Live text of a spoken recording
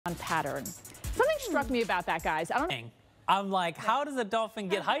on pattern. Something struck me about that, guys. I'm like, how does a dolphin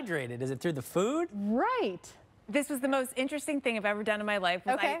get hydrated? Is it through the food? Right. This was the most interesting thing I've ever done in my life.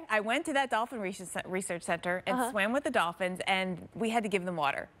 I went to that dolphin research center and swam with the dolphins, and we had to give them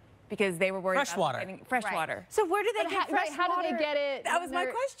water because they were worried about getting fresh water. So where do they get fresh water? How do they get it? That was my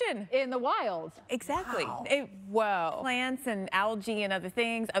question. In the wild. Exactly. Wow. Plants and algae and other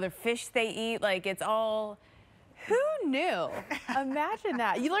things, other fish they eat, like it's all... Who knew? Imagine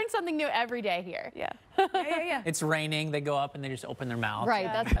that. You learn something new every day here. Yeah. It's raining. They go up and they just open their mouth. Right.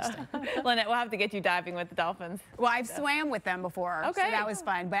 That's interesting. Lynette, we'll have to get you diving with the dolphins. Well, I've swam with them before, so that was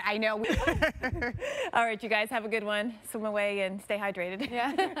fun. But I know. All right, you guys have a good one. Swim away and stay hydrated.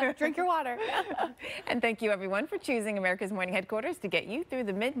 Yeah. Drink your water. And thank you, everyone, for choosing America's Morning Headquarters to get you through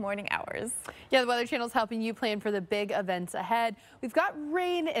the mid-morning hours. Yeah, the Weather Channel is helping you plan for the big events ahead. We've got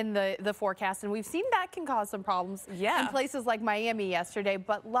rain in the forecast, and we've seen that can cause some problems in places like Miami yesterday,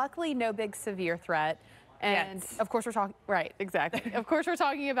 but luckily no big severe threat. And of course we're talking, right, exactly. Of course we're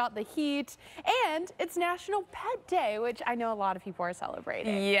talking about the heat, and it's National Pet Day, which I know a lot of people are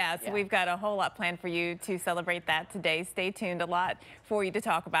celebrating. Yes, we've got a whole lot planned for you to celebrate that today. Stay tuned, a lot for you to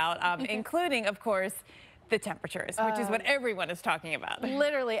talk about, including, of course, the temperatures, which is what everyone is talking about.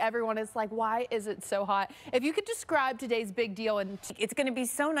 Literally everyone is like, why is it so hot? If you could describe today's big deal. It's going to be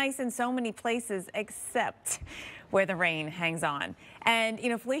so nice in so many places except where the rain hangs on. And, you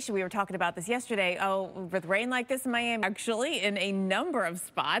know, Felicia, we were talking about this yesterday. Oh, with rain like this in Miami, actually in a number of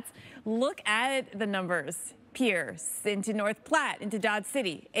spots. Look at the numbers. Pierce, into North Platte, into Dodge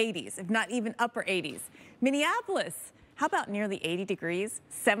City, 80s, if not even upper 80s. Minneapolis, how about nearly 80 degrees?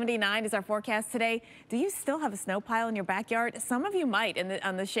 79 is our forecast today. Do you still have a snow pile in your backyard? Some of you might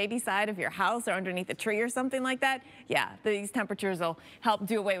on the shady side of your house or underneath a tree or something like that. Yeah, these temperatures will help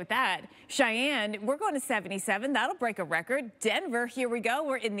do away with that. Cheyenne, we're going to 77. That'll break a record. Denver, here we go.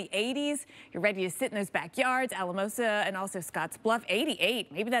 We're in the 80s. You're ready to sit in those backyards. Alamosa and also Scotts Bluff,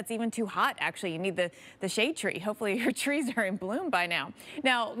 88. Maybe that's even too hot, actually. You need the shade tree. Hopefully your trees are in bloom by now.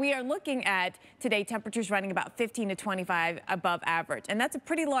 Now, we are looking at today temperatures running about 15 to 25 above average, and that's a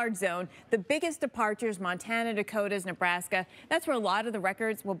pretty large zone. The biggest departures, Montana, Dakotas, Nebraska. That's where a lot of the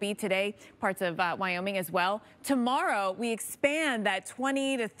records will be today, parts of Wyoming as well. Tomorrow, we expand that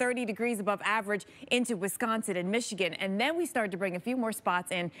 20 to 30 degrees above average into Wisconsin and Michigan, and then we start to bring a few more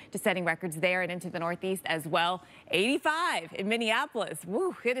spots in to setting records there and into the Northeast as well. 85 in Minneapolis.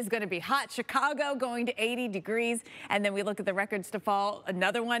 Woo, it is going to be hot. Chicago going to 80 degrees, and then we look at the records to fall.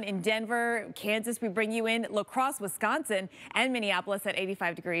 Another one in Denver, Kansas, we bring you in. La Crosse, Wisconsin, and Minneapolis at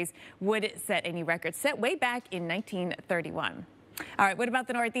 85 degrees would set any records set way back in 1931. All right, what about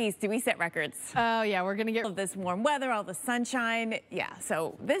the Northeast? Do we set records? Oh, yeah, we're going to get all of this warm weather, all the sunshine. Yeah,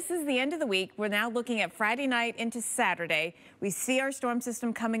 so this is the end of the week. We're now looking at Friday night into Saturday. We see our storm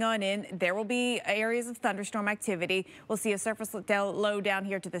system coming on in. There will be areas of thunderstorm activity. We'll see a surface low down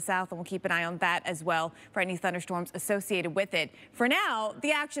here to the south, and we'll keep an eye on that as well for any thunderstorms associated with it. For now,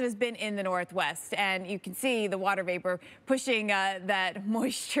 the action has been in the northwest, and you can see the water vapor pushing that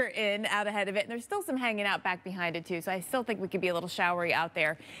moisture in out ahead of it. And there's still some hanging out back behind it, too, so I still think we could be a little showery out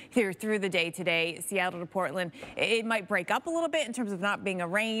there here through the day today. Seattle to Portland, it might break up a little bit in terms of not being a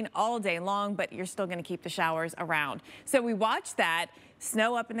rain all day long, but you're still going to keep the showers around. So we watch that.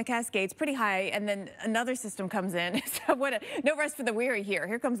 Snow up in the Cascades, pretty high, and then another system comes in. So no rest for the weary here.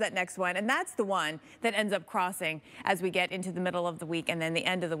 Here comes that next one, and that's the one that ends up crossing as we get into the middle of the week and then the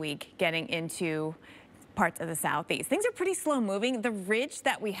end of the week getting into parts of the southeast. Things are pretty slow moving. The ridge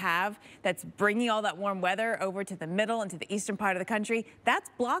that we have that's bringing all that warm weather over to the middle and to the eastern part of the country, that's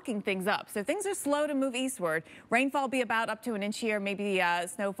blocking things up. So things are slow to move eastward. Rainfall will be about up to an inch here, maybe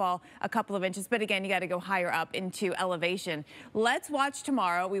snowfall a couple of inches. But again, you got to go higher up into elevation. Let's watch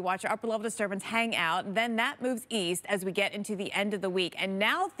tomorrow. We watch our upper level disturbance hang out. Then that moves east as we get into the end of the week. And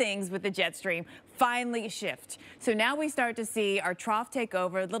now things with the jet stream finally shift. So now we start to see our trough take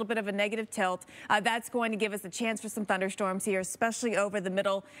over, a little bit of a negative tilt. That's going to give us a chance for some thunderstorms here, especially over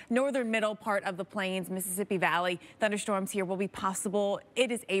the northern middle part of the plains, Mississippi Valley. Thunderstorms here will be possible.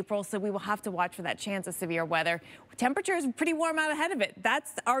 It is April, so we will have to watch for that chance of severe weather. Temperature is pretty warm out ahead of it.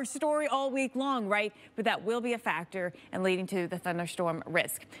 That's our story all week long, right? But that will be a factor and leading to the thunderstorm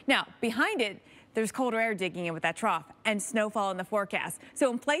risk. Now, behind it, there's colder air digging in with that trough and snowfall in the forecast. So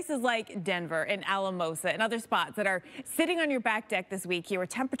in places like Denver and Alamosa and other spots that are sitting on your back deck this week here with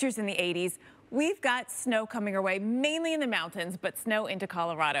temperatures in the 80s, we've got snow coming our way, mainly in the mountains, but snow into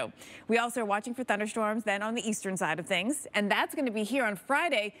Colorado. We also are watching for thunderstorms then on the eastern side of things, and that's going to be here on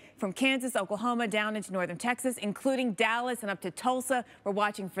Friday from Kansas, Oklahoma, down into northern Texas, including Dallas and up to Tulsa. We're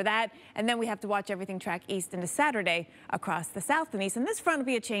watching for that, and then we have to watch everything track east into Saturday across the south and east, and this front will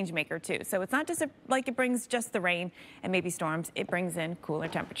be a change maker too. So it's not just like it brings just the rain and maybe storms, it brings in cooler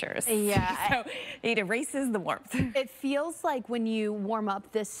temperatures. Yeah. So it erases the warmth. It feels like when you warm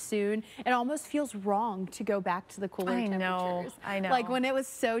up this soon, it almost feels wrong to go back to the cooler temperatures. I know. Like when it was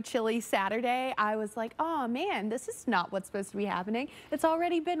so chilly Saturday, I was like, oh man, this is not what's supposed to be happening. It's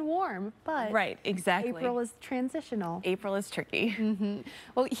already been warm, but right, exactly. April is transitional. April is tricky.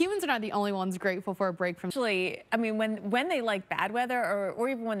 Well, humans are not the only ones grateful for a break from. Actually, I mean, when they like bad weather, or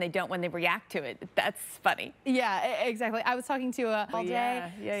even when they don't, when they react to it, that's funny. Yeah, exactly. I was talking to all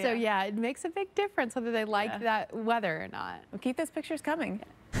day, so yeah, it makes a big difference whether they like that weather or not. Well, keep those pictures coming.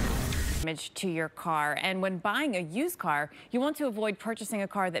 Damage to your car, and when buying a used car, you want to avoid purchasing a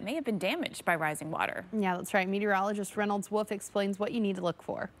car that may have been damaged by rising water. Yeah, that's right. Meteorologist Reynolds Wolf explains what you need to look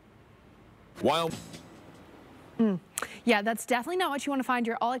for. Yeah, that's definitely not what you want to find.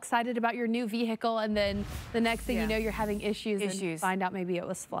 You're all excited about your new vehicle, and then the next thing you know, you're having issues and find out maybe it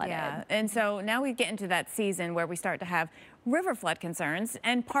was flooded. Yeah, and so now we get into that season where we start to have river flood concerns,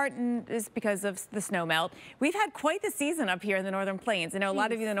 and part is because of the snow melt. We've had quite the season up here in the northern plains. I know a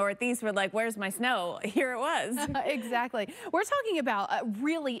lot of you in the Northeast were like, where's my snow? Here it was. Exactly. We're talking about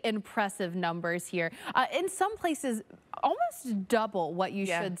really impressive numbers here. In some places, almost double what you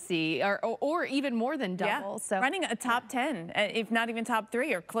should see, or even more than double. So running a top 10, if not even top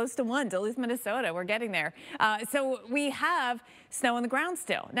 3, or close to 1. Duluth, Minnesota, we're getting there. So we have snow on the ground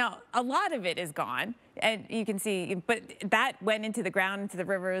still. Now, a lot of it is gone, and you can see, but that went into the ground, into the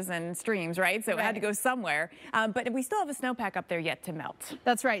rivers and streams, right? So it had to go somewhere. But we still have a snowpack up there yet to melt.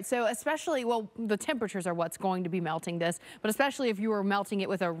 That's right. So especially, well, the temperatures are what's going to be melting this, but especially if you were melting it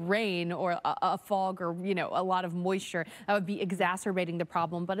with a rain or a fog, or, you know, a lot of moisture, that would be exacerbating the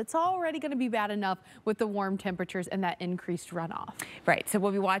problem. But it's already going to be bad enough with the warm temperatures and that increased runoff. Right. So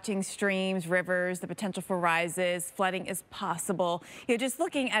we'll be watching streams, rivers, the potential for rises. Flooding is possible. You know, just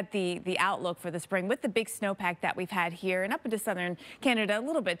looking at the outlook for the spring with the big snowpack that we've had here and up into southern Canada a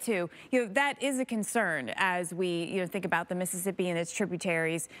little bit too, you know, that is a concern as we, you know, think about the Mississippi and its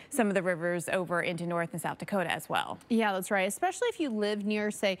tributaries, some of the rivers over into North and South Dakota as well. Yeah, that's right. Especially if you live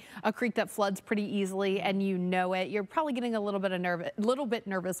near, say, a creek that floods pretty easily and you know it, you're probably getting a little bit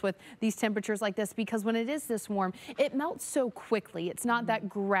nervous with these temperatures like this, because when it is this warm, it melts so quickly. It's not that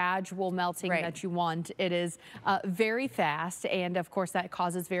gradual melting that you want. It is very fast, and of course that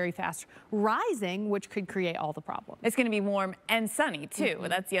causes very fast rising, which could create all the problems. It's going to be warm and sunny too.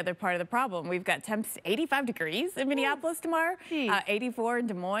 That's the other part of the problem. We've got temps 85 degrees in Minneapolis tomorrow, 84 in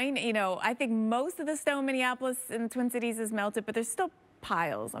Des Moines. You know, I think most of the snow in Minneapolis and the Twin Cities is melted, but there's still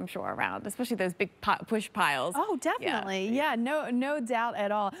piles, I'm sure, around, especially those big push piles. Oh, definitely. Yeah, no doubt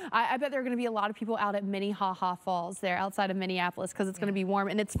at all. I bet there are going to be a lot of people out at Minnehaha Falls there outside of Minneapolis, because it's going to be warm,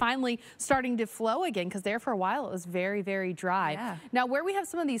 and it's finally starting to flow again, because there for a while it was very, very dry. Now, where we have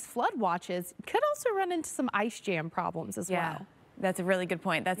some of these flood watches, could also run into some ice jam problems as well. That's a really good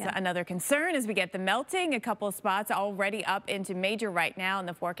point. That's another concern as we get the melting. A couple of spots already up into major right now, and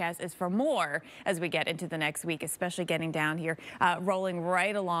the forecast is for more as we get into the next week, especially getting down here, rolling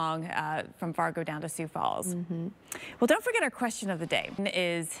right along from Fargo down to Sioux Falls. Well, don't forget our question of the day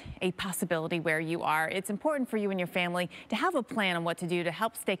is a possibility where you are. It's important for you and your family to have a plan on what to do to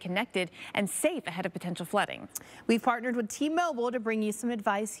help stay connected and safe ahead of potential flooding. We've partnered with T-Mobile to bring you some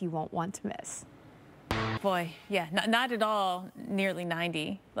advice you won't want to miss. Boy, yeah, not at all nearly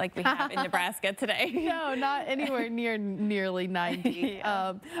 90 like we have in Nebraska today. No, not anywhere near nearly 90.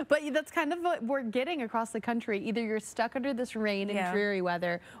 But that's kind of what we're getting across the country. Either you're stuck under this rain and dreary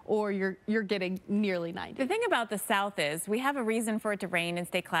weather, or you're getting nearly 90. The thing about the South is we have a reason for it to rain and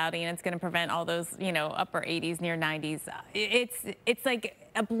stay cloudy, and it's going to prevent all those, you know, upper 80s, near 90s. It's like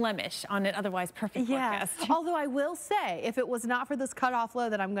a blemish on an otherwise perfect forecast. Although I will say, if it was not for this cutoff low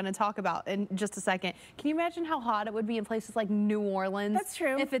that I'm going to talk about in just a second, can you imagine how hot it would be in places like New Orleans? That's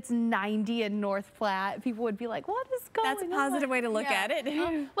true. If it's 90 in North Platte, people would be like, what is going on? That's a positive way to look at it.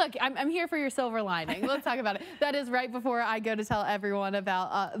 Look, I'm here for your silver lining. Let's talk about it. That is right before I go to tell everyone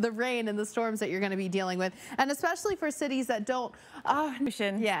about the rain and the storms that you're going to be dealing with, and especially for cities that don't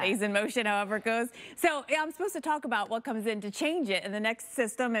stays in motion, however it goes. So I'm supposed to talk about what comes in to change it in the next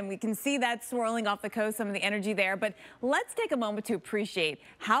system, and we can see that swirling off the coast, some of the energy there. But let's take a moment to appreciate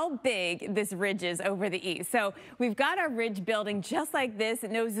how big this ridge is over the east. So we've got our ridge building just like this, and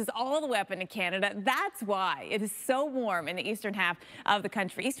it noses all the way up into Canada. That's why it is so warm in the eastern half of the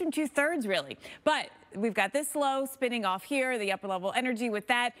country, eastern 2/3 really. But we've got this low spinning off here, the upper level energy with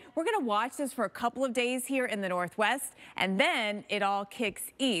that. We're going to watch this for a couple of days here in the northwest, and then it all kicks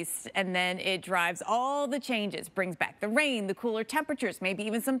east, and then it drives all the changes, brings back the rain, the cooler temperatures, maybe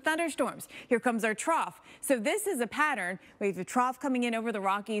even some thunderstorms. Here comes our trough. So this is a pattern. We have the trough coming in over the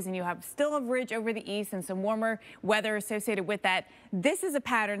Rockies, and you have still a ridge over the east and some warmer weather associated with that. This is a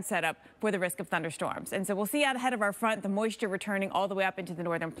pattern set up for the risk of thunderstorms. And so we'll see out ahead of our front the moisture returning all the way up into the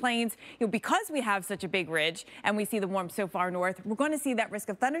northern plains. Because we have such a big ridge and we see the warmth so far north, we're going to see that risk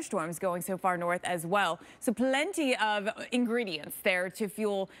of thunderstorms going so far north as well. So plenty of ingredients there to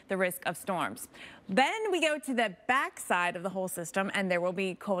fuel the risk of storms. Then we go to the back side of the whole system, and there will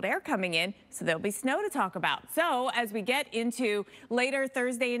be cold air coming in, so there'll be snow to talk about. So as we get into later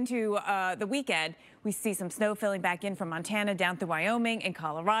Thursday into the weekend, we see some snow filling back in from Montana down through Wyoming and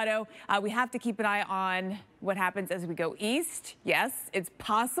Colorado. We have to keep an eye on what happens as we go east. Yes, it's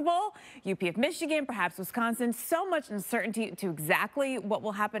possible. UP of Michigan, perhaps Wisconsin. So much uncertainty to exactly what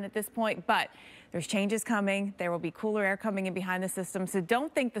will happen at this point, but there's changes coming. There will be cooler air coming in behind the system. So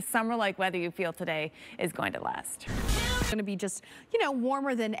don't think the summer-like weather you feel today is going to last. It's going to be just, you know,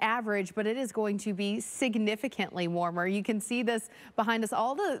 warmer than average, but it is going to be significantly warmer. You can see this behind us.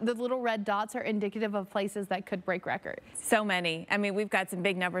 All the little red dots are indicative of places that could break records. So many. I mean, we've got some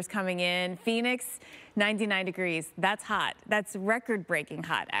big numbers coming in. Phoenix, 99 degrees. That's hot. That's record-breaking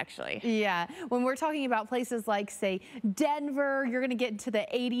hot, actually. Yeah. When we're talking about places like, say, Denver, you're going to get into the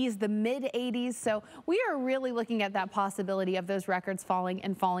 80s, the mid-80s. So we are really looking at that possibility of those records falling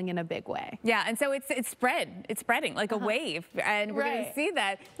and falling in a big way. Yeah, and so it's spreading like a wave, and we're going to see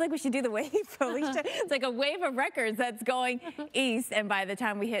that. I feel like we should do the wave, Felicia. It's like a wave of records that's going east, and by the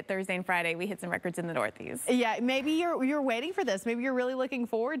time we hit Thursday and Friday, we hit some records in the northeast. Yeah, maybe you're waiting for this. Maybe you're really looking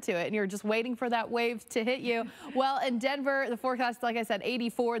forward to it, and you're just waiting for that wave to hit you. Well, in Denver, the forecast, like I said,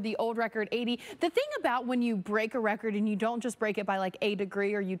 84, the old record 80. The thing about when you break a record and you don't just break it by like a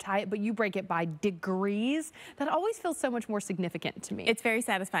degree or you tie it, but you break it by degrees, that always feels so much more significant to me. It's very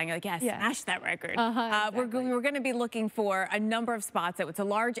satisfying. Like, yeah, smash that record. Exactly. We're going to be looking for a number of spots. It's a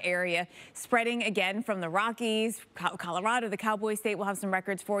large area spreading again from the Rockies, Colorado, the Cowboy State. We'll have some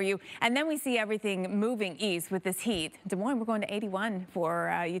records for you. And then we see everything moving east with this heat. Des Moines, we're going to 81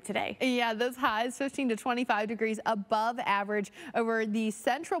 for you today. Yeah, those highs, 15 to 25 degrees above average over the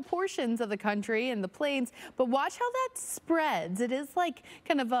central portions of the country and the plains. But watch how that spreads. It is like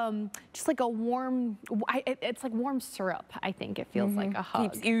kind of just like a warm, it's like warm syrup, I think. It feels like a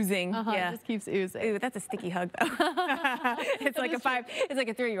hug. Keeps oozing. Yeah. It just keeps oozing. Ooh, that's a sticky hug, though. It's like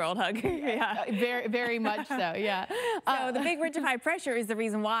a 3-year-old hug. Yeah. Very, very much so, yeah. So the big ridge of high pressure is the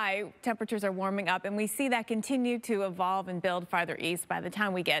reason why temperatures are warming up, and we see that continue to evolve and build farther east by the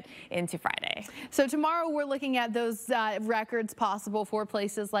time we get into Friday. So tomorrow we're looking at those records possible for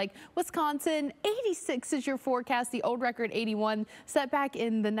places like Wisconsin. 86 is your forecast. The old record 81 set back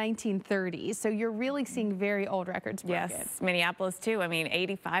in the 1930s. So you're really seeing very old records broken. Yes, Minneapolis too. I mean,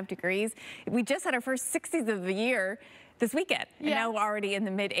 85 degrees. We just had our first 60s of the year this weekend, and now we're already in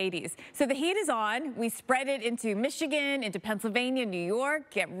the mid-80s. So the heat is on. We spread it into Michigan, into Pennsylvania, New York.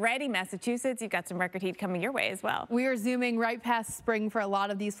 Get ready, Massachusetts. You've got some record heat coming your way as well. We are zooming right past spring for a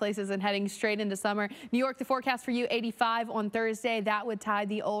lot of these places and heading straight into summer. New York, the forecast for you, 85 on Thursday. That would tie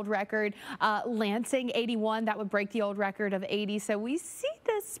the old record. Lansing, 81. That would break the old record of 80. So we see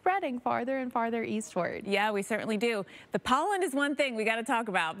this spreading farther and farther eastward. Yeah, we certainly do. The pollen is one thing we got to talk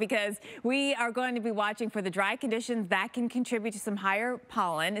about, because we are going to be watching for the dry conditions that can contribute to some higher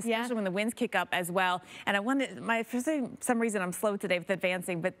pollen, especially when the winds kick up as well. And I wanted, for some reason I'm slow today with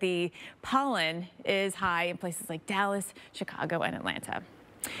advancing, but the pollen is high in places like Dallas, Chicago, and Atlanta.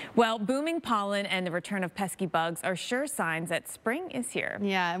 Well, booming pollen and the return of pesky bugs are sure signs that spring is here.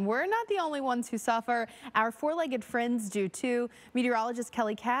 Yeah, and we're not the only ones who suffer. Our four-legged friends do too. Meteorologist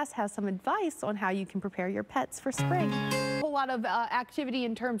Kelly Cass has some advice on how you can prepare your pets for spring. A whole lot of activity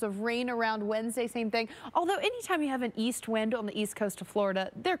in terms of rain around Wednesday, same thing. Although anytime you have an east wind on the east coast of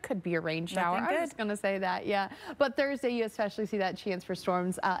Florida, there could be a rain shower. I'm just going to say that, yeah. But Thursday, you especially see that chance for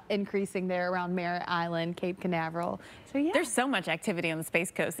storms increasing there around Merritt Island, Cape Canaveral. So yeah. There's so much activity on the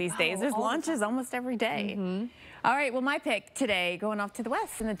Space Coast these days. There's launches almost every day. All right, well, my pick today, going off to the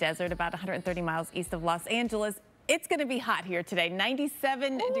west in the desert, about 130 miles east of Los Angeles. It's going to be hot here today,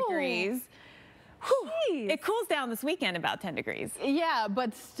 97 degrees. It cools down this weekend about 10 degrees. Yeah,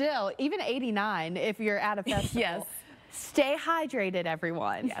 but still, even 89 if you're at a festival. Yes. Stay hydrated,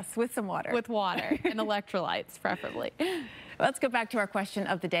 everyone. Yes, with some water. With water and electrolytes, preferably. Let's go back to our question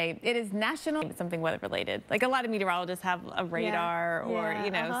of the day. It is national, something weather related. Like a lot of meteorologists have a radar or,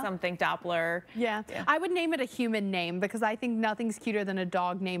 you know, something Doppler. Yeah. I would name it a human name because I think nothing's cuter than a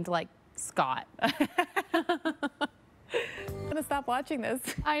dog named like Scott. I'm gonna stop watching this.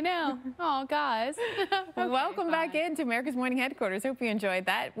 I know. Oh, guys. Okay, welcome back into America's Morning Headquarters. Hope you enjoyed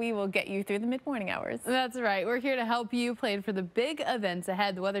that. We will get you through the mid-morning hours. That's right. We're here to help you plan for the big events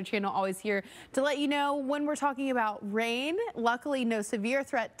ahead. The Weather Channel always here to let you know when we're talking about rain. Luckily, no severe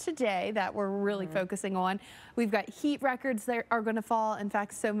threat today that we're really focusing on. We've got heat records that are going to fall. In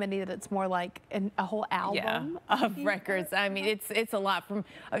fact, so many that it's more like a whole album of records. I mean, it's a lot from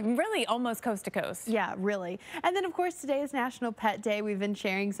really almost coast to coast. Yeah, really. And then, of course, today is National Pet Day. We've been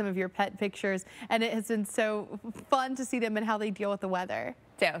sharing some of your pet pictures, and it has been so fun to see them and how they deal with the weather.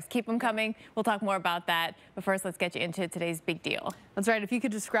 So keep them coming. We'll talk more about that. But first, let's get you into today's big deal. That's right. If you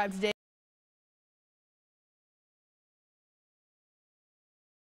could describe today.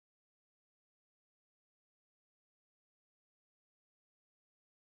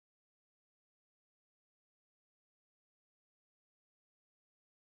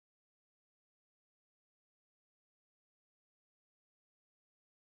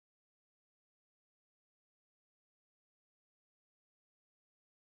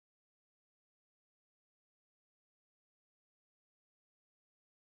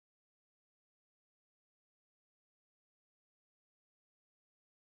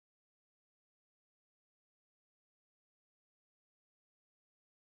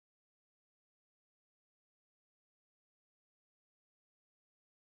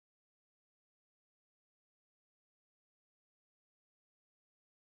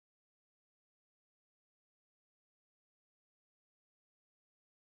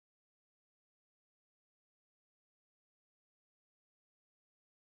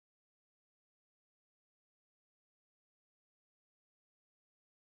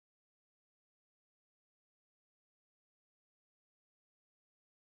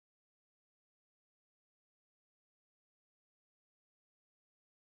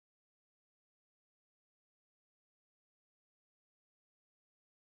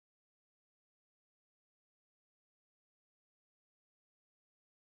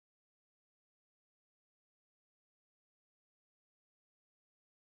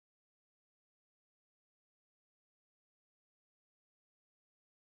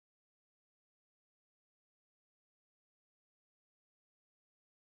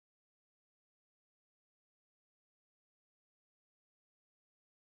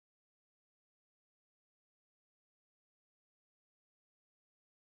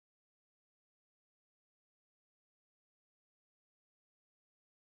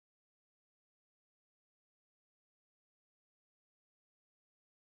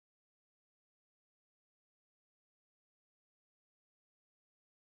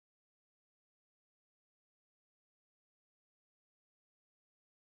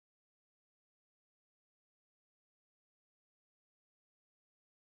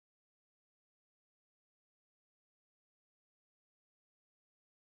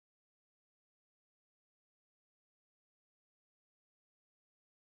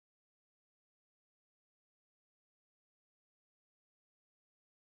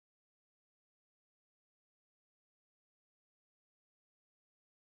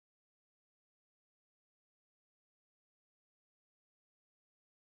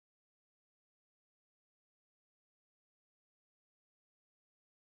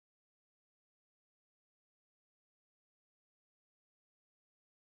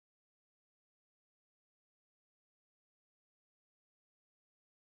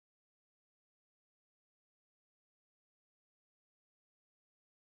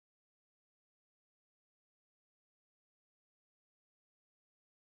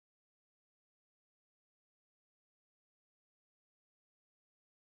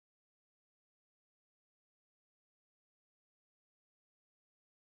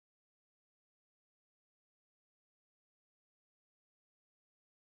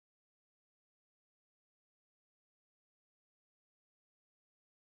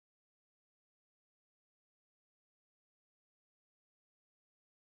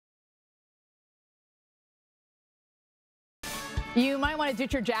 You might want to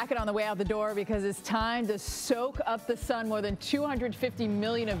ditch your jacket on the way out the door because it's time to soak up the sun. More than 250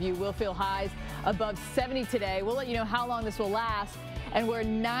 million of you will feel highs above 70 today. We'll let you know how long this will last and where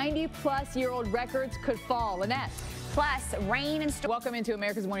 90-plus-year-old records could fall. Lynette. Plus, rain and storm. Welcome into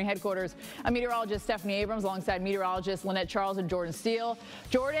America's Morning Headquarters. I'm meteorologist Stephanie Abrams alongside meteorologist Lynette Charles and Jordan Steele.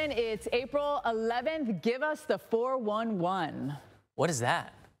 Jordan, it's April 11th. Give us the 411. What is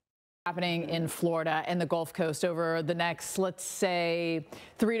that? Happening in Florida and the Gulf Coast over the next, let's say,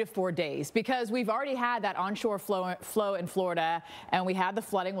 3 to 4 days, because we've already had that onshore flow in Florida and we had the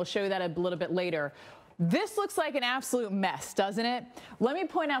flooding. We'll show you that a little bit later. This looks like an absolute mess, doesn't it? Let me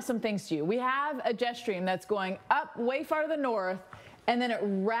point out some things to you. We have a jet stream that's going up way far to the north, and then it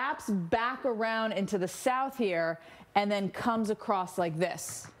wraps back around into the south here and then comes across like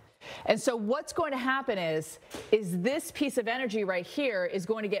this. And so what's going to happen is this piece of energy right here is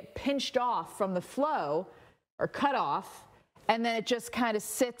going to get pinched off from the flow or cut off, and then it just kind of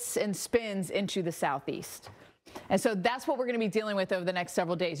sits and spins into the southeast. And so that's what we're going to be dealing with over the next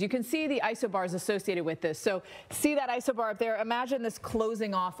several days. You can see the isobars associated with this. So see that isobar up there? Imagine this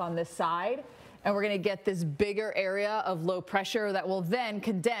closing off on this side, and we're going to get this bigger area of low pressure that will then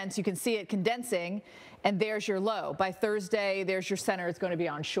condense. You can see it condensing, and there's your low. By Thursday, there's your center. It's going to be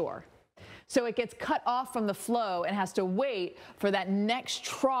onshore. So it gets cut off from the flow and has to wait for that next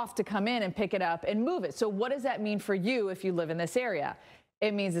trough to come in and pick it up and move it. So what does that mean for you if you live in this area?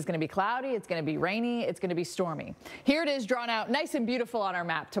 It means it's going to be cloudy, it's going to be rainy, it's going to be stormy. Here it is drawn out nice and beautiful on our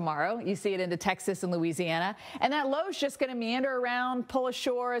map tomorrow. You see it into Texas and Louisiana. And that low is just going to meander around, pull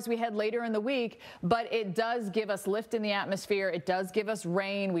ashore as we head later in the week. But it does give us lift in the atmosphere. It does give us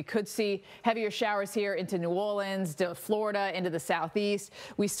rain. We could see heavier showers here into New Orleans, to Florida, into the southeast.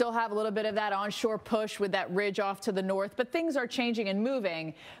 We still have a little bit of that onshore push with that ridge off to the north. But things are changing and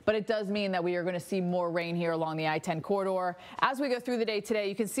moving. But it does mean that we are going to see more rain here along the I-10 corridor. As we go through the day today,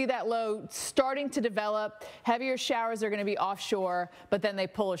 you can see that low starting to develop. Heavier showers are going to be offshore, but then they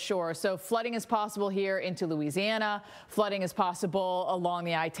pull ashore. So flooding is possible here into Louisiana. Flooding is possible along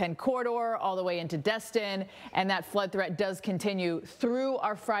the I-10 corridor all the way into Destin. And that flood threat does continue through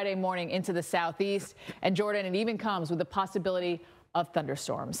our Friday morning into the southeast. And Jordan, it even comes with the possibility of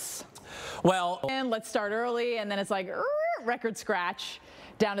thunderstorms. Well, and let's start early, and then it's like record scratch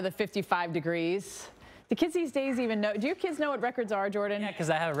down to the 55 degrees. Do kids these days even know? Do your kids know what records are, Jordan? Yeah, because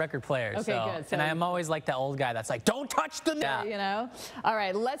I have a record player. Okay, good. So, and I'm always like the old guy that's like, don't touch the net. You know? All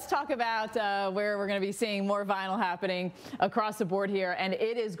right, let's talk about where we're going to be seeing more vinyl happening across the board here. And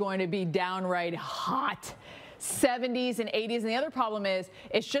it is going to be downright hot. 70s and 80s. And the other problem is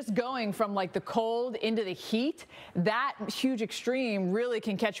it's just going from like the cold into the heat. That huge extreme really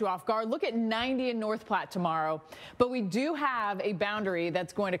can catch you off guard. Look at 90 in North Platte tomorrow. But we do have a boundary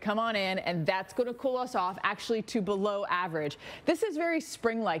that's going to come on in, and that's going to cool us off actually to below average. This is very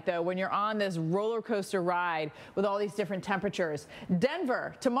spring-like, though, when you're on this roller coaster ride with all these different temperatures.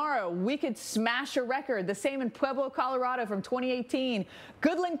 Denver, tomorrow, we could smash a record. The same in Pueblo, Colorado from 2018.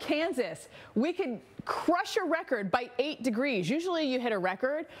 Goodland, Kansas, we could crush a record by 8 degrees. Usually you hit a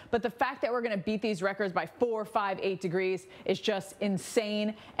record, but the fact that we're going to beat these records by 4, 5, 8 degrees is just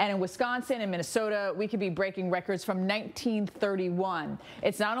insane. And in Wisconsin and Minnesota, we could be breaking records from 1931.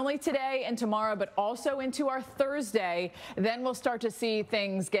 It's not only today and tomorrow, but also into our Thursday. Then we'll start to see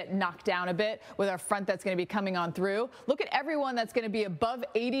things get knocked down a bit with our front that's going to be coming on through. Look at everyone that's going to be above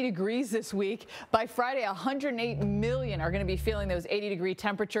 80 degrees this week. By Friday, 108 million are going to be feeling those 80-degree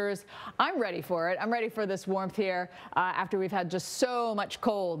temperatures. I'm ready for it. I'm ready for this warmth here after we've had just so much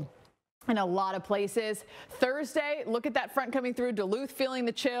cold in a lot of places. Thursday, look at that front coming through. Duluth feeling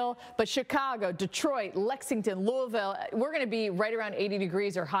the chill, but Chicago, Detroit, Lexington, Louisville, we're going to be right around 80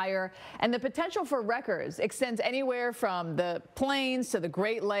 degrees or higher. And the potential for records extends anywhere from the plains to the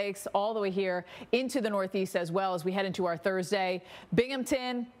Great Lakes, all the way here into the Northeast as well as we head into our Thursday.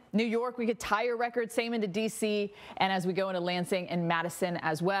 Binghamton, New York, we could tie a record, same into D.C., and as we go into Lansing and Madison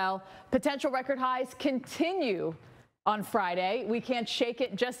as well. Potential record highs continue on Friday. We can't shake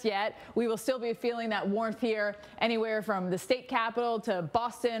it just yet. We will still be feeling that warmth here anywhere from the state capital to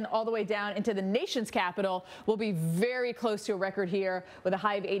Boston all the way down into the nation's capital. We'll be very close to a record here with a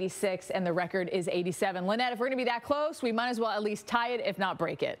high of 86, and the record is 87. Lynette, if we're going to be that close, we might as well at least tie it, if not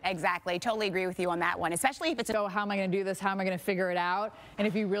break it. Exactly. Totally agree with you on that one, especially if it's so how am I going to do this? How am I going to figure it out? And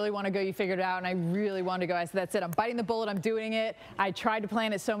if you really want to go, you figure it out. And I really want to go. I said, that's it. I'm biting the bullet. I'm doing it. I tried to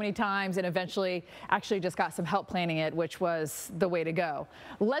plan it so many times and eventually actually just got some help planning it, which was the way to go.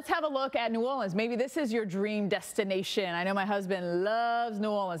 Let's have a look at New Orleans. Maybe this is your dream destination. I know my husband loves New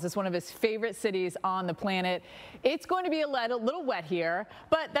Orleans. It's one of his favorite cities on the planet. It's going to be a little wet here,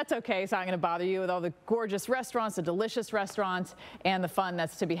 but that's okay. It's not going to bother you with all the gorgeous restaurants, the delicious restaurants, and the fun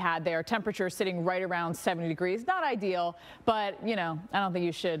that's to be had there. Temperature sitting right around 70 degrees. Not ideal, but, you know, I don't think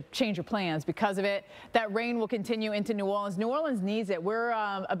you should change your plans because of it. That rain will continue into New Orleans. New Orleans needs it. We're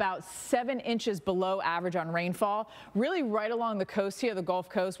about 7 inches below average on rainfall, really right along the coast here, the Gulf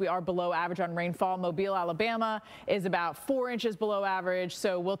Coast. We are below average on rainfall. Mobile, Alabama is about 4 inches below average,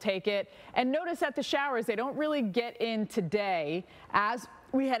 so we'll take it. And notice that the showers, they don't really get in today. As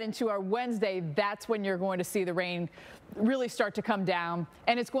we head into our Wednesday, that's when you're going to see the rain really start to come down,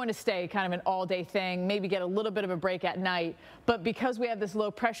 and it's going to stay kind of an all-day thing, maybe get a little bit of a break at night. But because we have this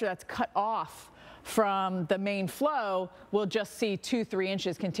low pressure that's cut off from the main flow, we'll just see 2-3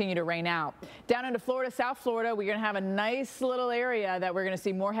 inches continue to rain out. Down into Florida, South Florida, we're going to have a nice little area that we're going to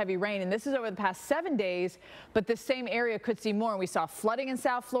see more heavy rain. And this is over the past 7 days, but this same area could see more. And we saw flooding in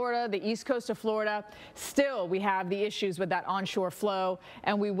South Florida, the east coast of Florida. Still, we have the issues with that onshore flow,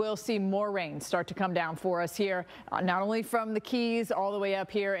 and we will see more rain start to come down for us here, not only from the Keys all the way up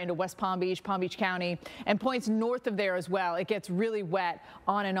here into West Palm Beach County, and points north of there as well. It gets really wet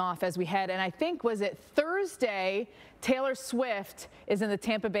on and off as we head. And I think, was it Thursday, Taylor Swift is in the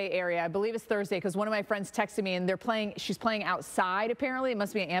Tampa Bay area. I believe it's Thursday because one of my friends texted me and she's playing outside apparently. It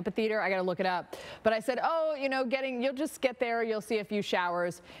must be an amphitheater. I got to look it up. But I said, oh, you know, you'll just get there. You'll see a few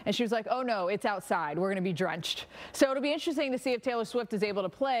showers. And she was like, oh, no, it's outside. We're going to be drenched. So it'll be interesting to see if Taylor Swift is able to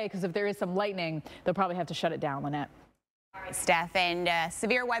play, because if there is some lightning, they'll probably have to shut it down, Lynette. All right, Steph, and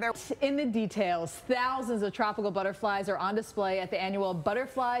severe weather. In the details, thousands of tropical butterflies are on display at the annual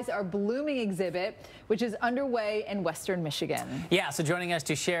Butterflies Are Blooming exhibit, which is underway in Western Michigan. Yeah, so joining us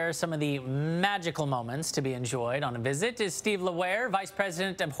to share some of the magical moments to be enjoyed on a visit is Steve LeWare, Vice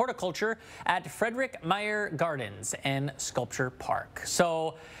President of Horticulture at Frederick Meyer Gardens and Sculpture Park.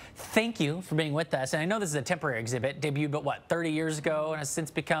 So thank you for being with us. And I know this is a temporary exhibit, debuted, but what, 30 years ago, and has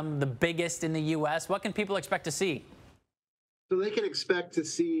since become the biggest in the U.S. What can people expect to see? So they can expect to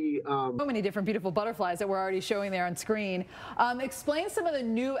see so many different beautiful butterflies that we're already showing there on screen. Explain some of the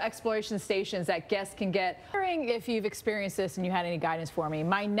new exploration stations that guests can get. I'm wondering if you've experienced this and you had any guidance for me.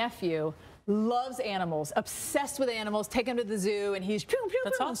 My nephew loves animals, obsessed with animals, take him to the zoo, and he's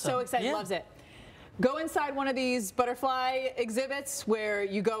That's awesome. So excited, Yeah. loves it. Go inside one of these butterfly exhibits where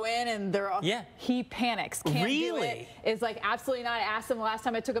you go in and they're all, he panics, can't do it. It's like, absolutely not. I asked him last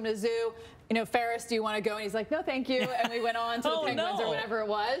time I took him to the zoo, you know, Ferris, do you want to go? And he's like, no, thank you. And we went on to the penguins or whatever it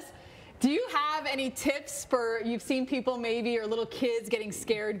was. Do you have any tips for, you've seen people maybe, or little kids getting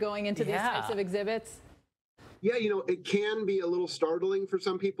scared going into these types of exhibits? Yeah, you know, it can be a little startling for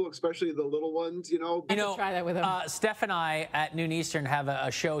some people, especially the little ones, you know. Try that with them. Steph and I at Noon Eastern have a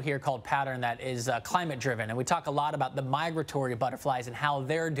show here called Pattern that is climate driven, and we talk a lot about the migratory butterflies and how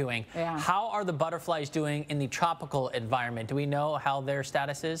they're doing. Yeah. How are the butterflies doing in the tropical environment? Do we know how their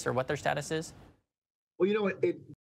status is or what their status is? Well, you know,